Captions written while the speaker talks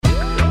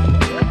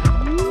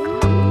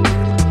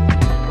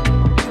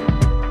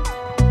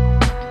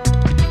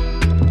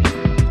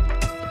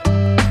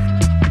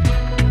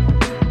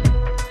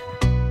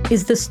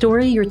Is the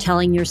story you're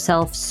telling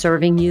yourself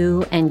serving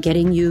you and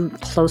getting you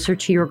closer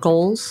to your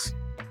goals?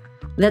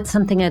 That's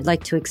something I'd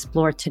like to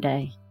explore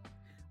today.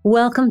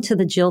 Welcome to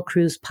the Jill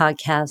Cruz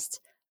podcast.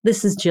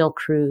 This is Jill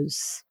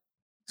Cruz.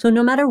 So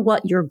no matter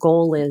what your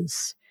goal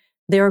is,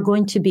 there are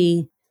going to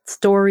be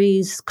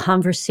stories,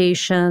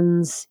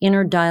 conversations,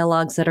 inner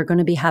dialogues that are going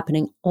to be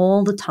happening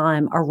all the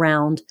time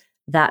around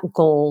that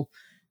goal,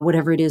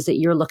 whatever it is that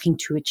you're looking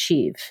to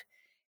achieve.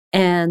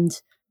 And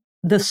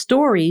the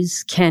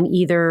stories can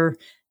either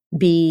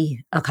be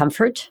a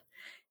comfort,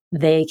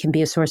 they can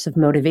be a source of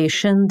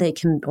motivation,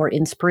 or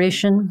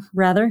inspiration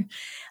rather.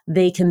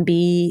 They can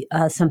be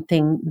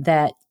something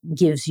that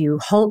gives you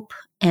hope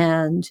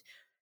and,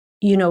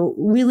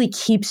 really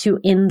keeps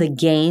you in the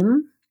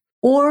game,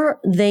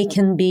 or they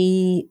can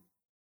be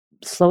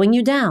slowing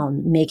you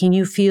down, making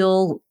you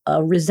feel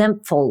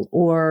resentful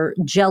or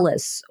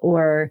jealous,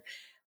 or,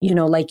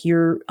 like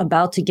you're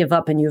about to give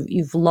up and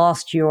you've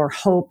lost your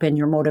hope and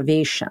your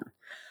motivation.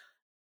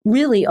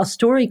 Really, a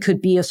story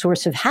could be a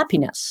source of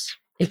happiness.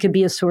 It could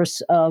be a source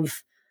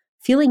of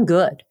feeling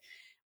good,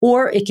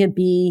 or it could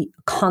be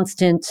a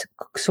constant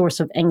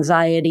source of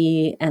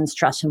anxiety and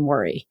stress and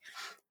worry.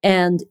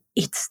 And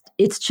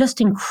it's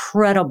just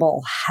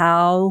incredible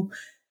how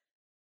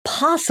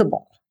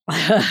possible.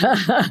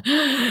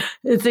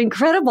 It's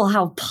incredible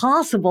how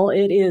possible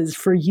it is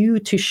for you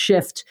to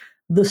shift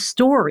the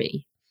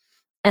story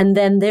and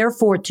then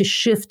therefore to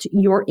shift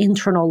your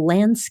internal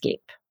landscape.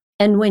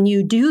 And when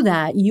you do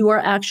that, you are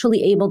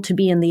actually able to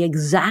be in the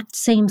exact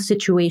same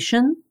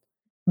situation,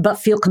 but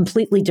feel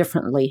completely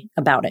differently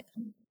about it.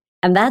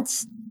 And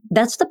that's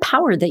the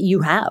power that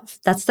you have.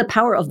 That's the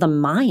power of the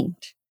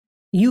mind.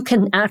 You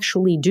can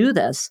actually do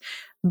this,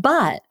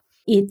 but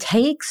it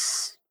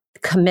takes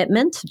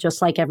commitment,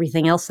 just like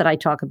everything else that I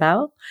talk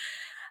about.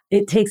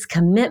 It takes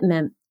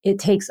commitment. It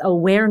takes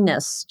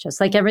awareness,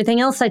 just like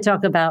everything else I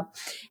talk about.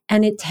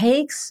 And it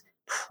takes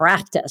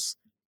practice,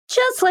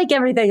 just like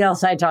everything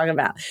else I talk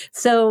about.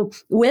 So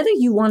whether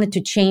you wanted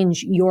to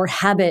change your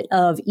habit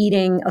of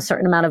eating a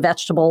certain amount of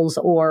vegetables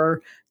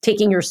or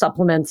taking your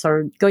supplements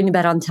or going to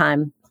bed on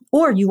time,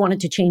 or you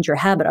wanted to change your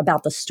habit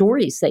about the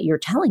stories that you're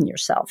telling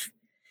yourself,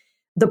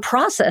 the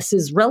process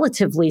is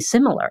relatively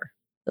similar.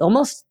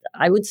 Almost,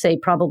 I would say,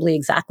 probably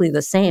exactly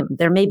the same.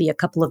 There may be a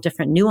couple of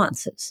different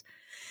nuances.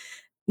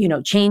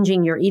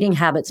 Changing your eating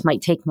habits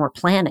might take more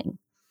planning.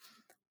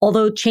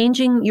 Although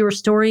changing your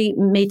story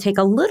may take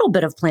a little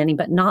bit of planning,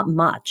 but not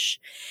much.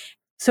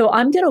 So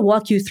I'm going to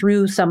walk you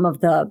through some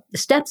of the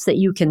steps that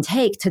you can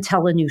take to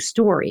tell a new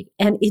story.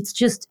 And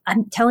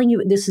I'm telling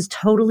you, this is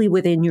totally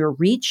within your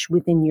reach,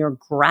 within your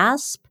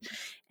grasp.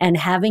 And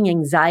having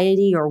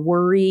anxiety or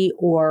worry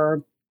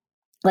or,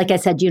 like I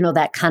said,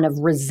 that kind of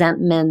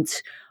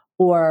resentment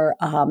or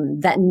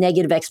that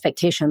negative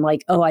expectation,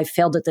 like, oh, I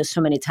failed at this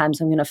so many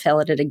times, I'm going to fail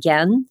at it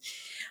again.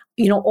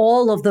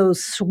 All of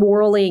those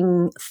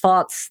swirling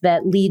thoughts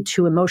that lead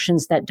to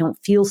emotions that don't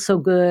feel so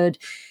good,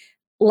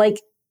 like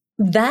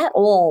that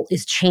all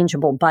is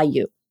changeable by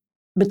you.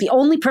 But the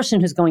only person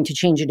who's going to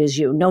change it is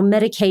you. No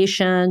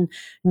medication,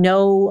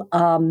 no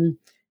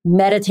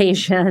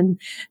meditation,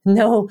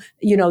 no,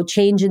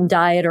 change in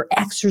diet or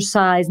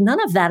exercise.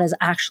 None of that is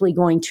actually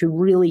going to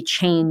really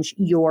change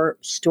your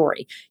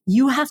story.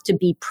 You have to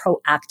be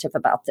proactive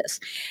about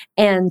this.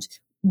 And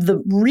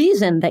the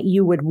reason that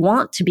you would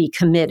want to be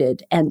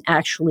committed and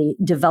actually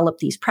develop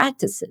these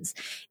practices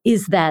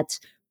is that,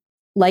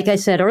 like I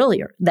said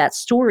earlier, that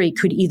story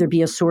could either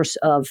be a source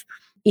of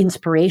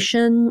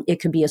inspiration. It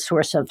could be a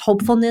source of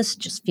hopefulness,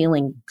 just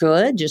feeling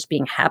good, just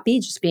being happy,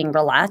 just being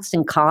relaxed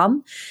and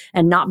calm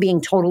and not being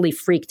totally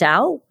freaked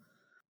out,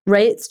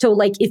 right? So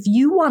like if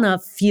you want to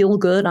feel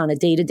good on a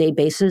day-to-day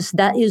basis,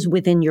 that is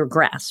within your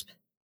grasp.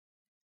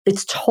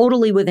 It's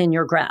totally within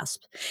your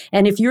grasp.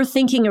 And if you're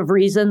thinking of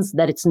reasons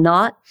that it's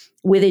not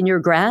within your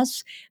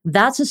grasp,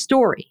 that's a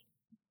story.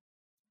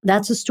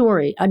 That's a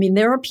story. I mean,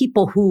 there are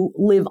people who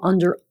live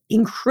under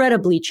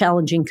incredibly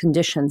challenging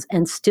conditions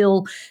and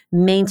still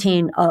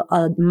maintain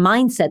a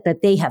mindset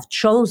that they have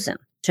chosen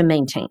to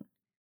maintain,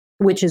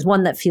 which is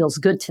one that feels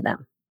good to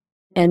them.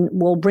 And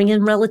we'll bring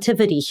in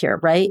relativity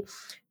here, right?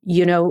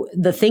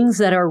 The things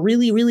that are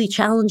really, really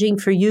challenging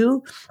for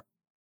you,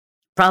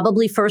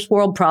 probably first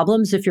world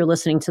problems if you're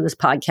listening to this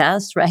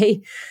podcast, right?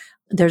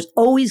 There's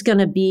always going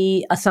to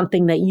be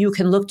something that you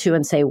can look to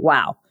and say,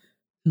 wow,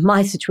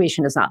 my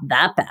situation is not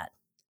that bad.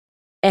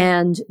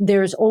 And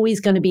there's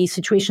always going to be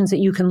situations that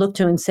you can look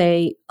to and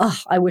say, oh,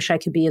 I wish I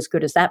could be as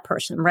good as that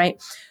person,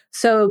 right?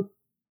 So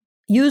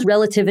use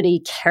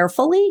relativity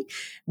carefully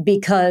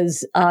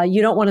because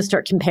you don't want to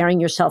start comparing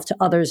yourself to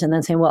others and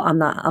then saying, well, I'm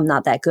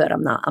not that good.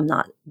 I'm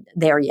not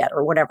there yet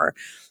or whatever.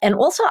 And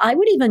also I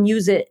would even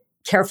use it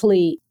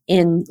carefully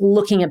in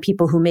looking at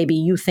people who maybe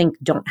you think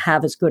don't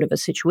have as good of a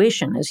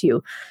situation as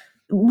you.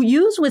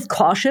 Use with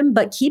caution,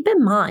 but keep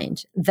in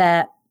mind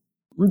that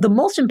the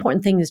most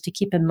important thing is to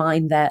keep in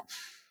mind that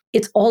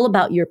it's all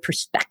about your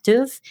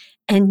perspective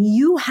and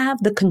you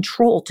have the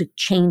control to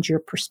change your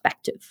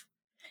perspective.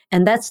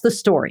 And that's the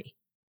story.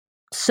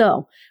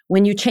 So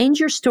when you change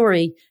your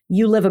story,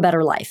 you live a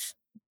better life,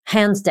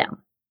 hands down.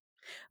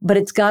 But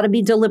it's got to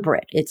be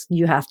deliberate.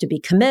 You have to be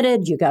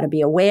committed. You got to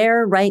be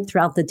aware, right?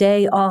 Throughout the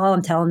day. Oh,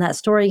 I'm telling that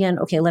story again.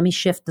 Okay, let me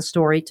shift the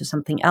story to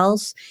something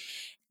else.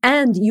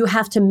 And you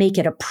have to make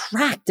it a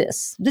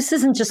practice. This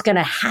isn't just going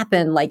to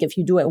happen like if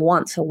you do it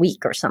once a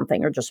week or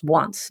something, or just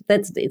once.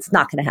 It's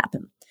not going to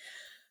happen.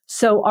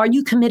 So are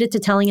you committed to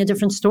telling a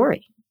different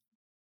story?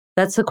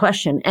 That's the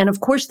question. And of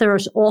course,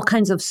 there's all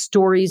kinds of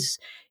stories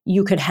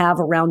you could have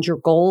around your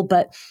goal,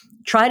 but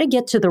try to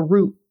get to the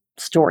root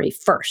story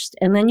first,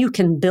 and then you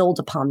can build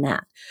upon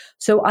that.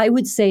 So I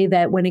would say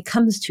that when it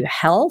comes to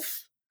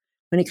health,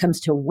 when it comes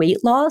to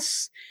weight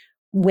loss,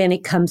 when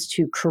it comes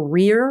to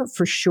career,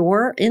 for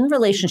sure, in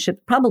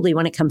relationship, probably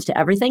when it comes to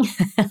everything,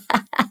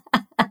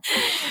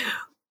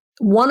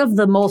 one of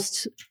the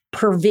most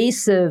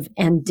pervasive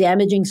and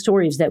damaging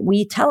stories that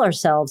we tell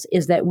ourselves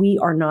is that we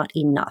are not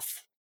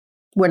enough.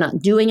 We're not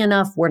doing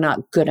enough. We're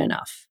not good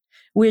enough.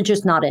 We're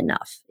just not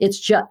enough. It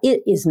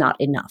is not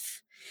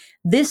enough.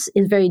 This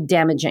is very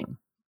damaging.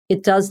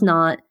 It does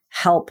not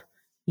help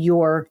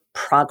your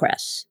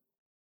progress.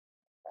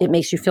 It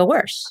makes you feel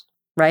worse,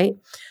 right?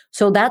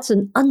 So that's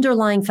an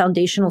underlying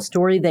foundational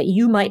story that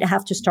you might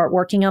have to start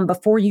working on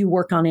before you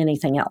work on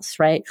anything else,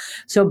 right?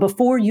 So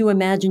before you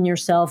imagine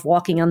yourself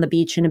walking on the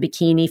beach in a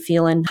bikini,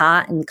 feeling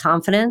hot and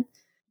confident,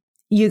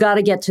 you got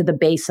to get to the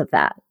base of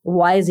that.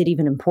 Why is it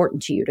even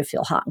important to you to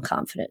feel hot and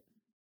confident?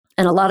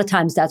 And a lot of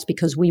times that's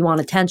because we want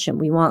attention,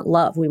 we want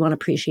love, we want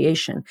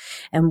appreciation,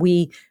 and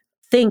we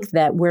think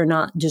that we're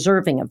not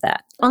deserving of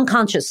that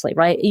unconsciously,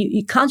 right?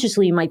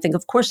 Consciously, you might think,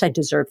 of course I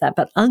deserve that.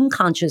 But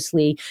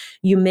unconsciously,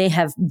 you may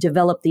have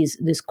developed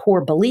this core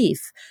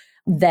belief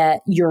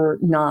that you're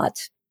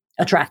not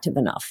attractive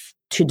enough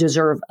to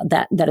deserve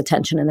that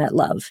attention and that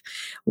love.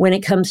 When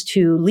it comes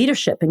to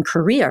leadership and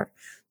career,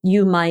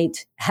 you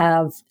might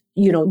have,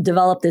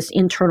 developed this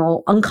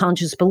internal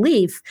unconscious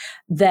belief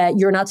that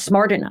you're not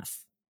smart enough.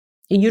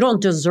 You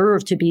don't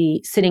deserve to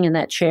be sitting in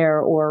that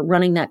chair or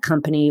running that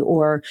company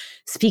or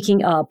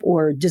speaking up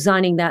or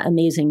designing that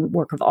amazing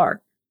work of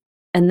art.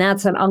 And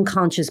that's an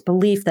unconscious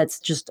belief that's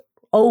just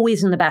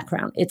always in the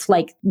background. It's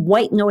like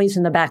white noise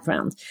in the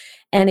background.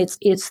 And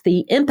it's the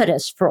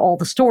impetus for all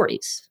the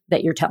stories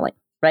that you're telling,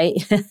 right?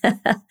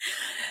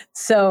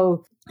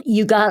 So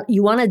you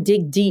want to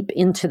dig deep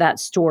into that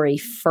story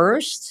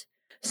first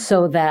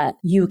so that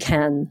you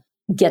can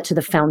get to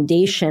the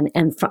foundation,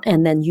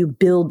 and then you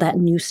build that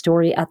new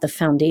story at the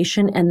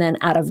foundation. And then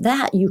out of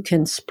that, you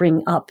can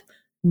spring up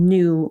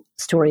new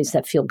stories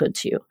that feel good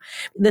to you.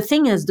 The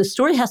thing is, the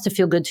story has to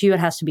feel good to you. It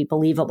has to be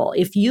believable.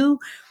 If you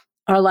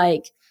are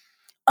like,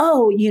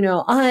 oh,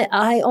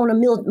 I own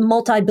a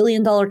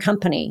multi-billion-dollar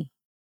company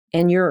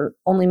and you're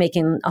only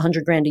making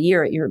 $100,000 a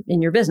year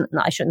in your business.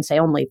 No, I shouldn't say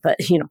only, but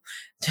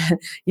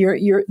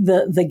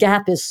the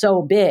gap is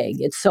so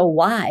big. It's so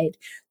wide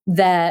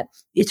that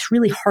it's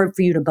really hard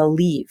for you to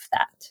believe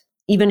that,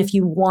 even if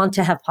you want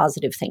to have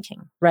positive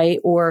thinking, right?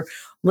 Or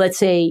let's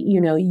say,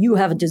 you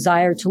have a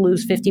desire to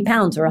lose 50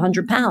 pounds or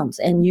 100 pounds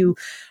and you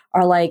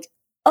are like,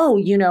 oh,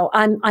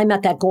 I'm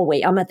at that goal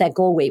weight. I'm at that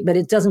goal weight, but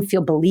it doesn't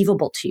feel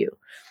believable to you.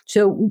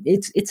 So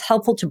it's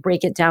helpful to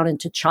break it down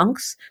into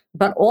chunks,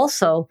 but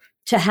also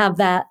to have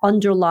that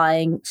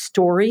underlying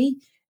story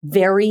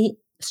very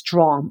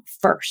strong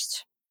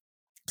first.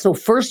 So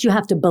first you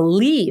have to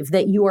believe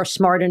that you are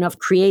smart enough,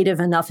 creative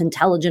enough,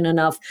 intelligent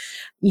enough,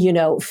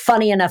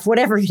 funny enough,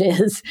 whatever it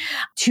is,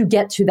 to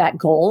get to that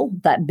goal,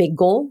 that big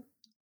goal.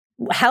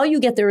 How you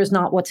get there is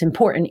not what's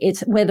important.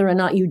 It's whether or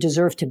not you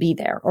deserve to be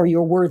there, or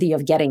you're worthy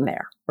of getting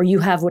there, or you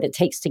have what it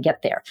takes to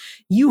get there.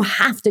 You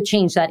have to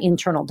change that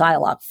internal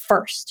dialogue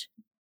first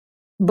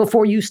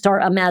before you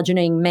start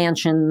imagining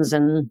mansions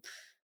and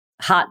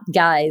hot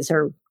guys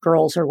or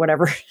girls or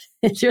whatever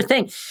is your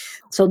thing.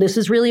 So this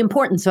is really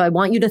important. So I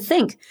want you to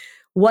think,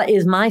 what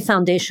is my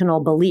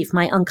foundational belief,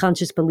 my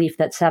unconscious belief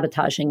that's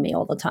sabotaging me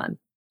all the time?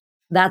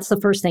 That's the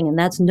first thing. And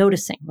that's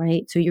noticing,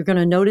 right? So you're going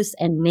to notice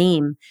and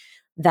name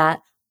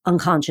that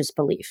unconscious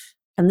belief.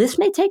 And this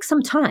may take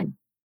some time.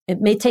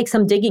 It may take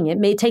some digging. It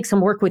may take some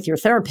work with your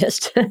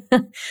therapist.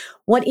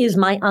 What is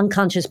my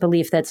unconscious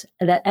belief that's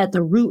at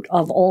the root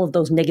of all of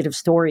those negative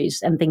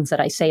stories and things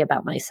that I say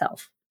about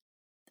myself?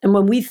 And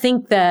when we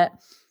think that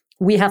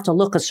we have to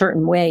look a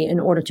certain way in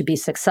order to be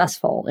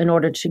successful, in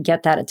order to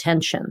get that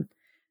attention,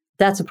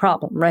 that's a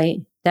problem, right?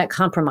 That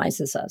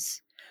compromises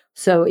us.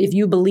 So if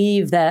you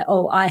believe that,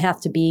 oh, I have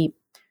to be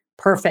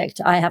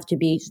perfect, I have to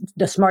be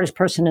the smartest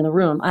person in the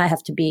room, I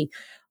have to be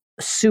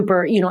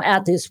super,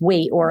 at this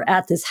weight or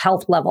at this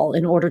health level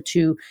in order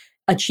to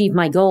achieve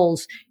my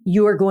goals,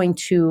 you are going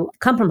to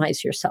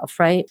compromise yourself,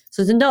 right?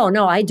 So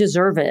no, I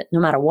deserve it no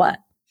matter what.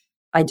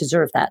 I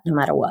deserve that no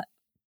matter what.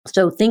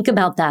 So think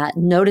about that,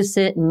 notice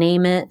it,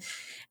 name it,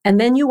 and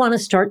then you want to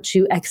start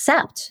to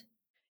accept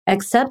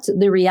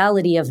the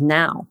reality of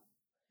now.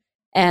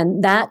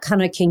 And that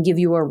kind of can give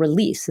you a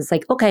release. It's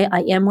like, okay, I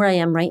am where I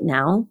am right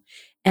now,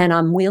 and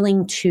I'm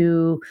willing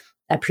to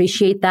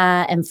appreciate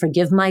that and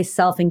forgive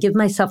myself and give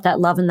myself that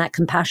love and that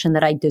compassion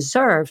that I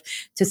deserve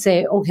to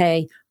say,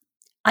 okay,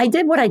 I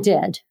did what I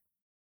did,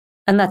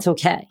 and that's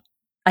okay.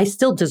 I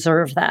still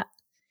deserve that.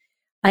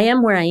 I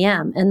am where I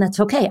am, and that's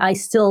okay. I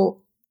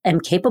still am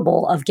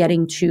capable of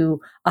getting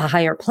to a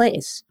higher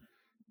place.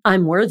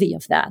 I'm worthy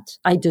of that.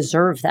 I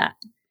deserve that.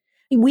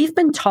 We've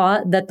been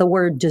taught that the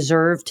word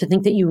deserve, to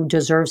think that you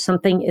deserve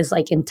something, is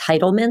like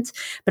entitlement,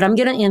 but I'm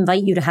going to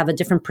invite you to have a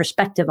different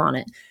perspective on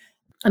it.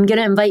 I'm going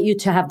to invite you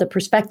to have the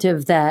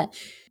perspective that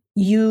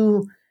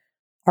you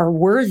are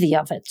worthy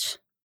of it.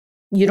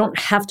 You don't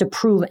have to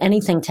prove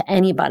anything to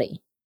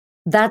anybody.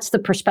 That's the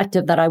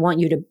perspective that I want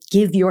you to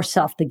give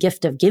yourself, the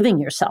gift of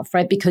giving yourself,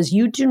 right? Because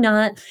you do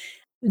not,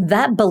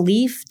 that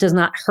belief does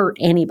not hurt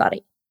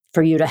anybody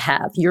for you to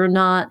have. You're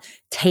not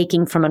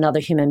taking from another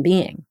human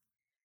being,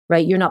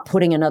 right? You're not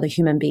putting another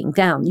human being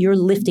down. You're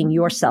lifting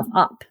yourself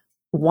up.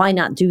 Why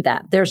not do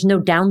that? There's no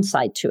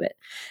downside to it.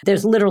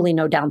 There's literally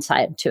no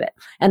downside to it.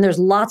 And there's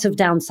lots of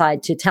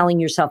downside to telling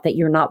yourself that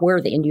you're not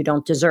worthy and you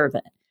don't deserve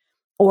it,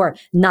 or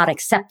not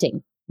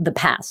accepting the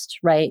past,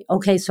 right?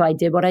 Okay, so I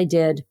did what I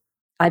did.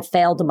 I've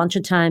failed a bunch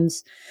of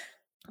times.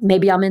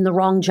 Maybe I'm in the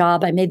wrong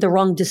job. I made the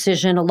wrong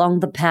decision along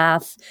the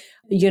path.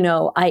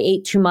 I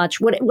ate too much.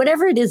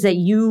 Whatever it is that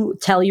you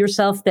tell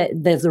yourself that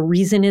there's a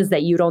reason is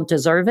that you don't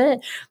deserve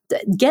it,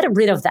 get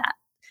rid of that.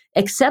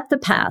 Accept the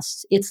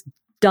past. It's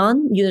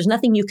done. There's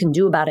nothing you can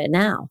do about it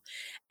now.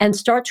 And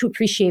start to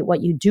appreciate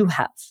what you do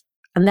have.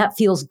 And that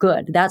feels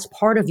good. That's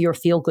part of your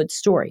feel-good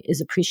story, is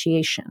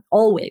appreciation.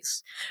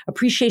 Always.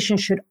 Appreciation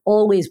should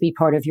always be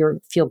part of your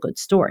feel-good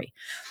story.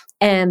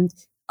 And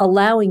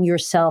allowing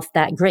yourself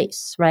that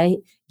grace, right?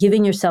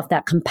 Giving yourself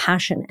that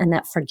compassion and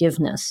that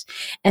forgiveness.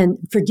 And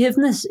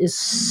forgiveness is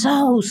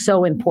so,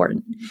 so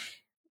important.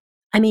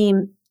 I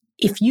mean,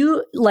 if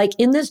you, like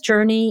in this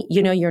journey,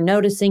 you're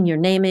noticing, you're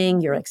naming,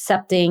 you're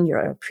accepting, you're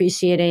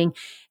appreciating.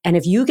 And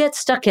if you get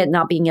stuck at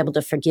not being able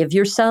to forgive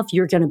yourself,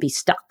 you're going to be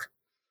stuck.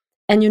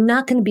 And you're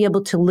not going to be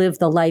able to live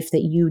the life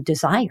that you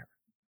desire.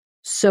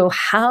 So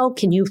how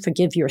can you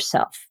forgive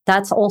yourself?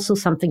 That's also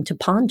something to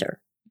ponder.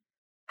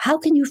 How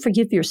can you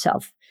forgive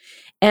yourself?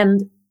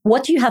 And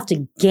what do you have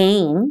to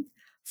gain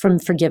from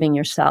forgiving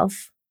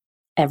yourself?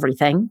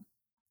 Everything.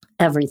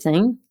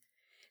 Everything.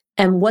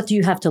 And what do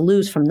you have to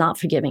lose from not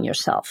forgiving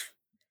yourself?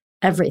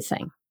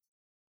 Everything.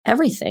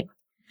 Everything.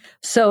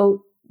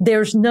 So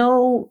there's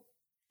no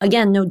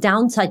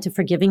downside to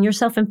forgiving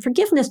yourself. And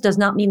forgiveness does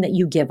not mean that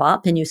you give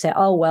up and you say,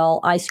 oh, well,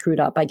 I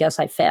screwed up. I guess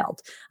I failed.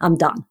 I'm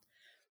done.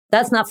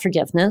 That's not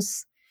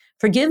forgiveness.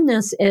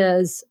 Forgiveness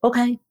is,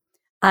 okay,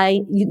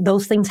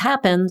 those things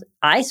happened.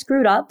 I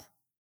screwed up,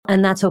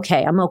 and that's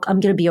okay. I'm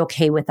going to be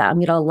okay with that. I'm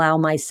going to allow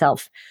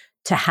myself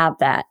to have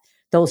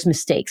those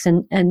mistakes,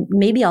 and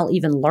maybe I'll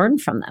even learn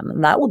from them,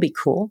 and that will be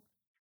cool.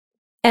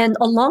 And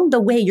along the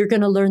way, you're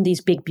going to learn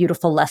these big,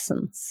 beautiful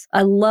lessons.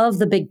 I love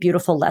the big,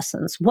 beautiful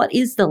lessons. What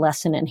is the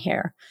lesson in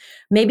here?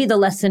 Maybe the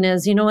lesson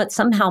is, you know what?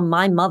 Somehow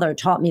my mother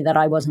taught me that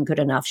I wasn't good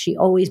enough. She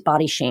always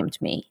body shamed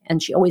me,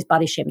 and she always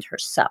body shamed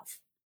herself.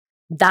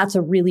 That's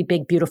a really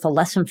big, beautiful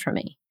lesson for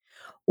me.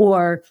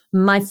 Or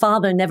my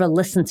father never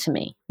listened to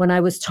me when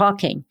I was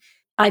talking.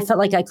 I felt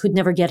like I could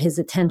never get his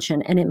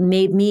attention. And it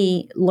made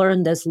me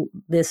learn this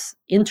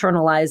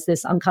internalize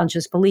this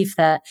unconscious belief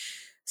that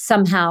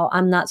somehow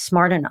I'm not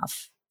smart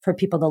enough for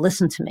people to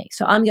listen to me.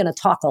 So I'm going to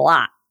talk a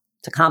lot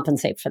to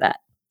compensate for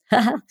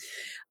that.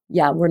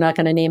 Yeah, we're not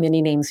going to name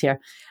any names here.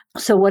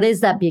 So what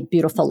is that big,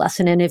 beautiful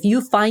lesson? And if you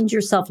find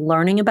yourself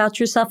learning about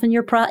yourself in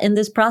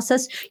this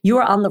process, you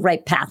are on the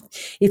right path.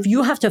 If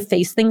you have to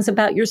face things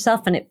about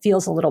yourself and it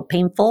feels a little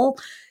painful,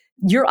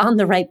 you're on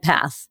the right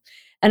path.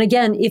 And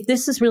again, if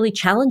this is really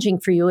challenging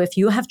for you, if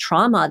you have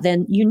trauma,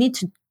 then you need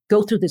to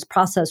go through this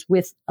process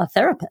with a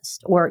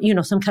therapist or,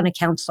 some kind of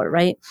counselor,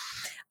 right?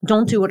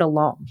 Don't do it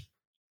alone.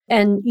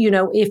 And,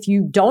 if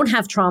you don't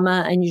have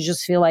trauma and you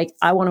just feel like,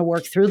 I want to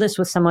work through this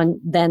with someone,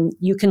 then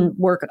you can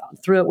work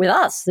through it with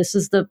us. This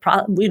is the,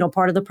 part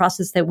of the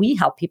process that we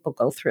help people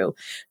go through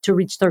to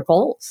reach their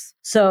goals.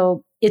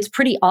 So it's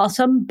pretty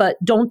awesome,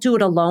 but don't do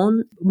it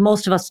alone.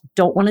 Most of us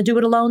don't want to do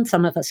it alone.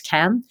 Some of us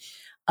can.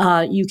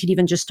 You could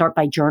even just start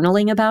by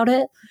journaling about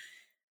it.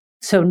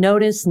 So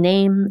notice,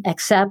 name,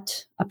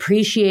 accept,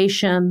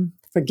 appreciation,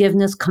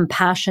 forgiveness,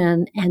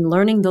 compassion, and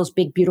learning those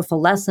big, beautiful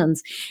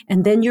lessons.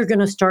 And then you're going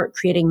to start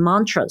creating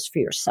mantras for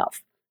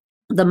yourself.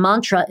 The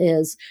mantra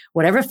is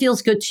whatever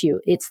feels good to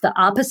you. It's the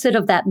opposite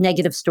of that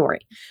negative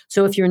story.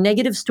 So if your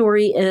negative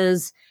story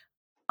is,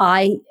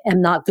 I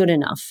am not good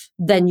enough,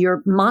 then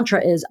your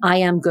mantra is, I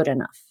am good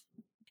enough.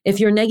 If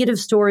your negative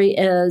story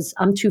is,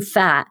 I'm too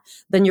fat,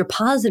 then your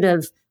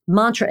positive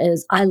mantra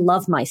is, I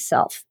love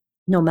myself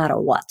no matter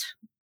what.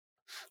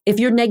 If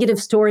your negative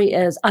story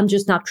is, I'm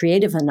just not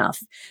creative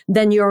enough,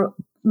 then your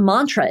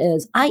mantra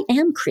is, I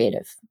am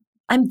creative.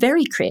 I'm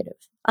very creative.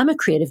 I'm a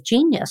creative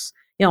genius.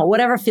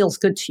 Whatever feels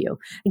good to you.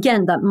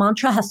 Again, that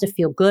mantra has to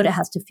feel good. It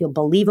has to feel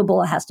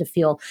believable. It has to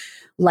feel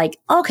like,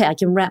 okay, I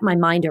can wrap my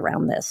mind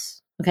around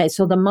this. Okay,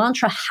 so the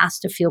mantra has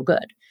to feel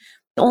good.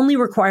 The only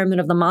requirement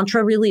of the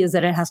mantra really is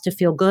that it has to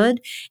feel good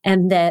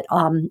and that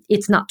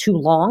it's not too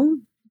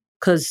long,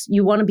 because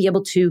you want to be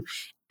able to,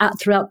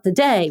 throughout the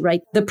day,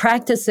 right? The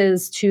practice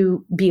is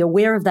to be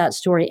aware of that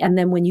story. And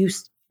then when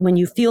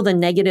you feel the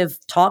negative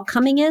talk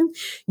coming in,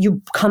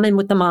 you come in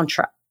with the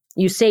mantra.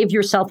 You save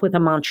yourself with a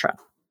mantra.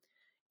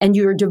 And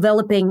you're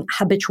developing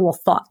habitual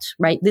thought,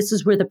 right? This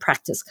is where the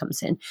practice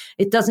comes in.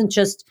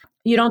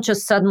 You don't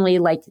just suddenly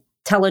like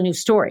tell a new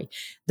story.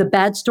 The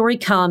bad story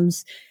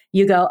comes,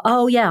 you go,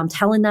 oh yeah, I'm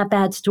telling that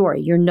bad story.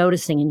 You're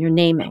noticing and you're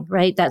naming,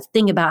 right? That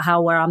thing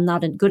about where I'm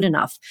not good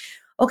enough.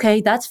 Okay,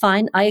 that's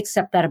fine. I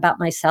accept that about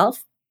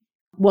myself.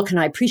 What can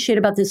I appreciate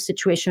about this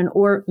situation?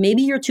 Or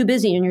maybe you're too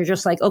busy and you're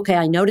just like, okay,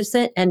 I noticed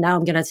it. And now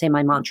I'm going to say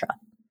my mantra.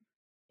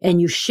 And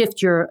you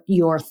shift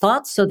your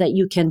thoughts so that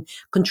you can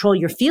control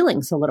your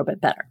feelings a little bit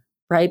better,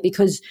 right?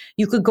 Because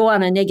you could go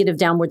on a negative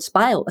downward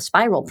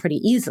spiral pretty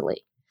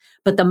easily.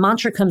 But the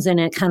mantra comes in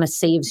and it kind of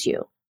saves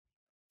you.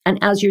 And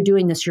as you're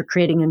doing this, you're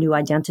creating a new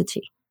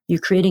identity.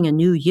 You're creating a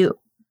new you.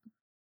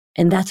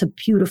 And that's a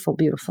beautiful,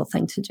 beautiful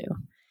thing to do.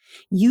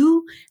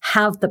 You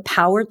have the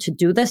power to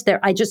do this.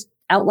 I just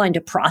outlined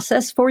a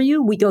process for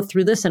you. We go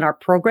through this in our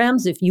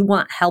programs. If you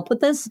want help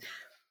with this,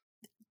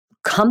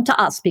 come to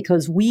us,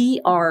 because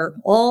we are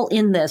all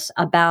in this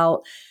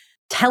about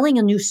telling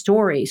a new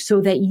story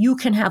so that you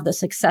can have the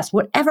success,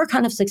 whatever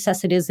kind of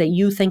success it is that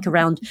you think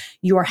around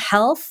your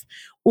health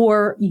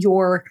or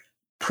your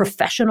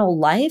professional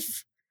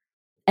life.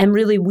 And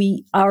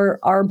really,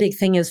 our big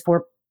thing is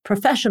for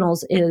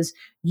professionals is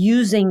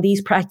using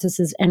these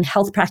practices and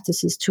health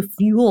practices to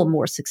fuel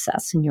more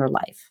success in your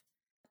life.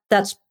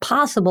 That's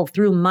possible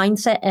through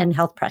mindset and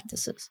health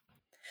practices.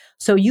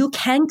 So you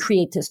can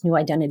create this new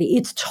identity.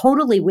 It's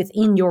totally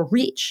within your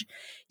reach.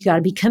 You got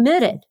to be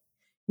committed.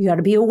 You got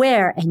to be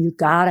aware, and you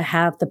got to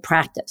have the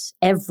practice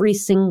every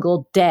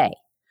single day.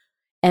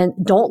 And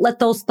don't let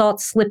those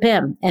thoughts slip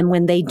in. And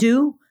when they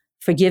do,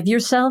 forgive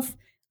yourself,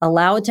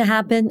 allow it to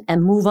happen,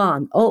 and move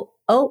on. Oh,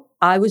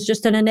 I was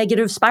just in a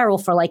negative spiral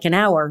for like an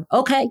hour.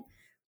 Okay.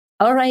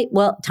 All right.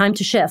 Well, time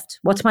to shift.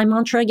 What's my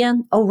mantra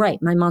again? Oh,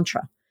 right. My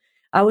mantra.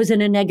 I was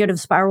in a negative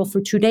spiral for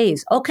 2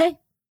 days. Okay.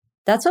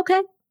 That's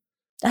okay.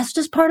 That's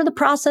just part of the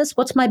process.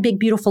 What's my big,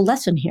 beautiful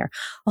lesson here?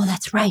 Oh,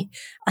 that's right.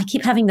 I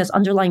keep having this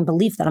underlying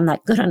belief that I'm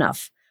not good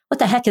enough. What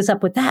the heck is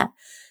up with that?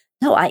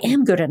 No, I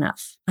am good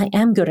enough. I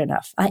am good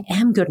enough. I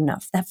am good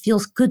enough. That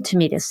feels good to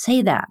me to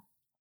say that.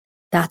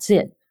 That's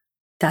it.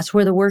 That's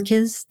where the work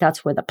is.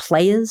 That's where the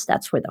play is.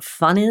 That's where the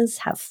fun is.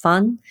 Have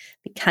fun.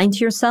 Be kind to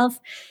yourself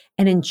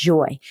and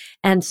enjoy.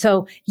 And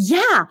so,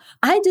 yeah,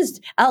 I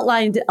just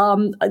outlined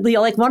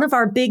like one of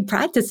our big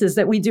practices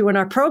that we do in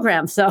our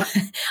program. So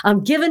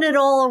I'm giving it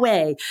all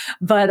away.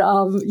 But,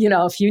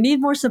 if you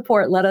need more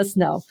support, let us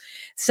know.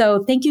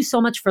 So thank you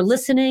so much for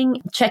listening.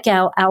 Check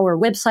out our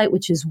website,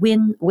 which is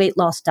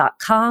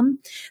wynweightloss.com.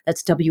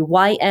 That's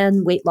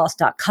WYN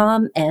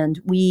weightloss.com.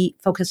 And we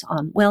focus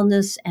on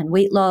wellness and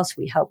weight loss.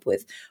 We help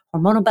with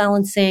hormonal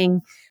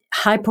balancing,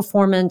 high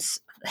performance,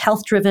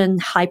 health-driven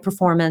high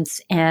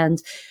performance,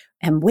 and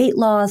weight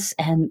loss,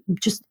 and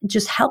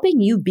just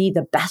helping you be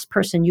the best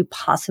person you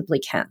possibly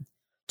can.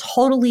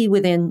 Totally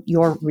within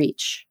your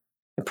reach.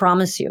 I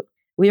promise you,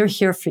 we are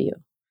here for you.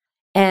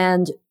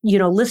 And,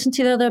 listen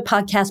to the other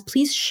podcasts.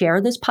 Please share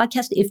this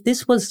podcast. If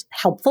this was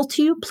helpful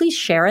to you, please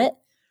share it.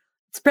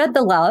 Spread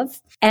the love.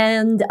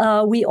 And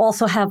we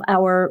also have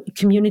our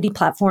community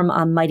platform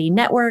on Mighty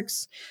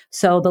Networks.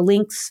 So the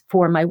links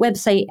for my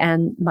website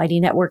and Mighty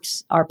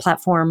Networks, our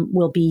platform,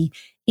 will be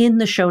in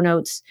the show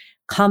notes.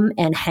 Come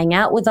and hang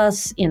out with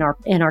us in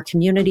our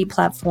community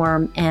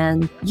platform,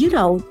 and,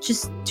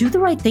 just do the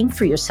right thing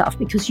for yourself,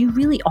 because you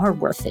really are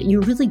worth it.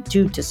 You really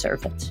do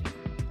deserve it.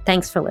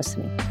 Thanks for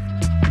listening.